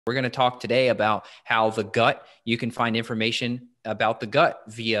We're going to talk today about how the gut, you can find information about the gut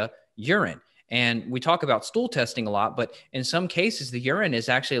via urine. And we talk about stool testing a lot, but in some cases, the urine is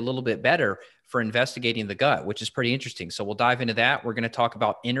actually a little bit better for investigating the gut, which is pretty interesting. So we'll dive into that. We're going to talk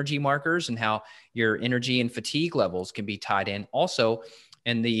about energy markers and how your energy and fatigue levels can be tied in. Also,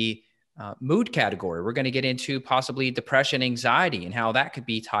 in the mood category, we're going to get into possibly depression, anxiety, and how that could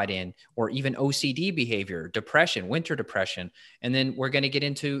be tied in, or even OCD behavior, depression, winter depression. And then we're going to get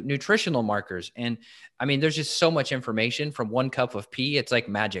into nutritional markers. And I mean, there's just so much information from one cup of pee. It's like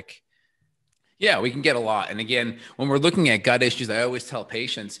magic. Yeah, we can get a lot. And again, when we're looking at gut issues, I always tell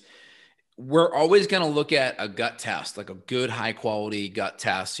patients, we're always going to look at a gut test, like a good high quality gut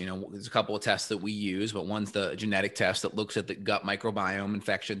test. There's a couple of tests that we use, but one's the genetic test that looks at the gut microbiome,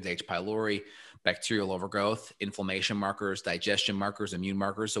 infections, H. pylori, bacterial overgrowth, inflammation markers, digestion markers, immune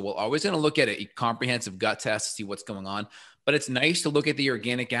markers. So we're always going to look at a comprehensive gut test to see what's going on. But it's nice to look at the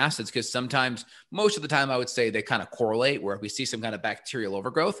organic acids because sometimes, most of the time, I would say they kind of correlate, where if we see some kind of bacterial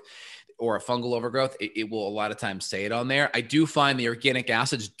overgrowth or a fungal overgrowth, it will a lot of times say it on there. I do find the organic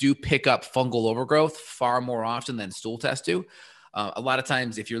acids do pick up fungal overgrowth far more often than stool tests do. A lot of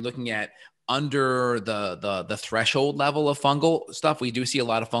times, if you're looking at under the threshold level of fungal stuff, we do see a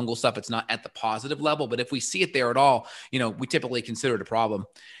lot of fungal stuff. It's not at the positive level, but if we see it there at all, we typically consider it a problem.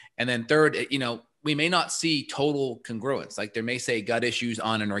 And then third, we may not see total congruence. Like there may say gut issues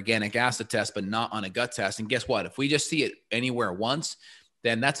on an organic acid test, but not on a gut test. And guess what? If we just see it anywhere once,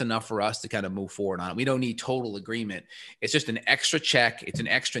 then that's enough for us to kind of move forward on it. We don't need total agreement. It's just an extra check. It's an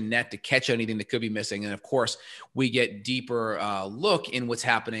extra net to catch anything that could be missing. And of course, we get deeper look in what's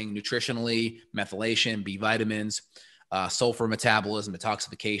happening nutritionally, methylation, B vitamins, sulfur metabolism,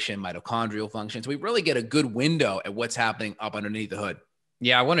 detoxification, mitochondrial functions. We really get a good window at what's happening up underneath the hood.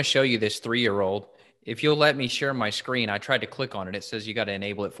 Yeah, I want to show you this 3-year-old. If you'll let me share my screen, I tried to click on it. It says you got to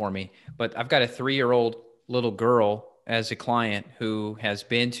enable it for me. But I've got a 3-year-old little girl as a client who has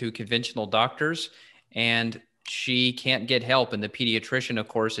been to conventional doctors and she can't get help. And the pediatrician, of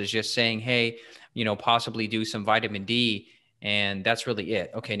course, is just saying, hey, possibly do some vitamin D. And that's really it.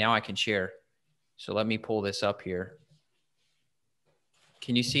 Okay, now I can share. So let me pull this up here.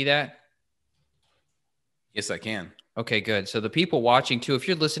 Can you see that? Yes, I can. Okay, good. So the people watching too, if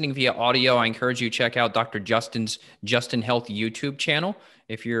you're listening via audio, I encourage you to check out Dr. Justin's Justin Health YouTube channel.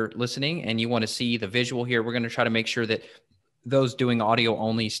 If you're listening and you want to see the visual here, we're going to try to make sure that those doing audio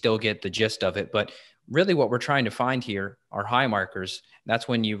only still get the gist of it. But really what we're trying to find here are high markers. That's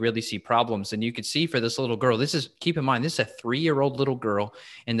when you really see problems. And you could see for this little girl, keep in mind, this is a 3-year-old little girl.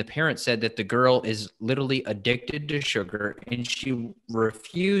 And the parent said that the girl is literally addicted to sugar and she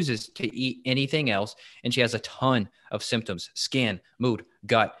refuses to eat anything else. And she has a ton of symptoms: skin, mood,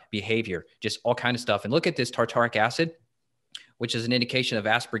 gut, behavior, just all kinds of stuff. And look at this tartaric acid, which is an indication of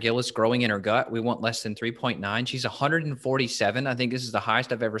aspergillus growing in her gut. We want less than 3.9. She's 147. I think this is the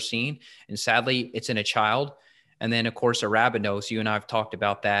highest I've ever seen. And sadly, it's in a child. And then, of course, arabinose, you and I have talked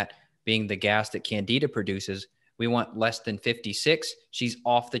about that being the gas that Candida produces. We want less than 56. She's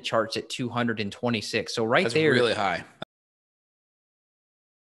off the charts at 226. So That's there, really high.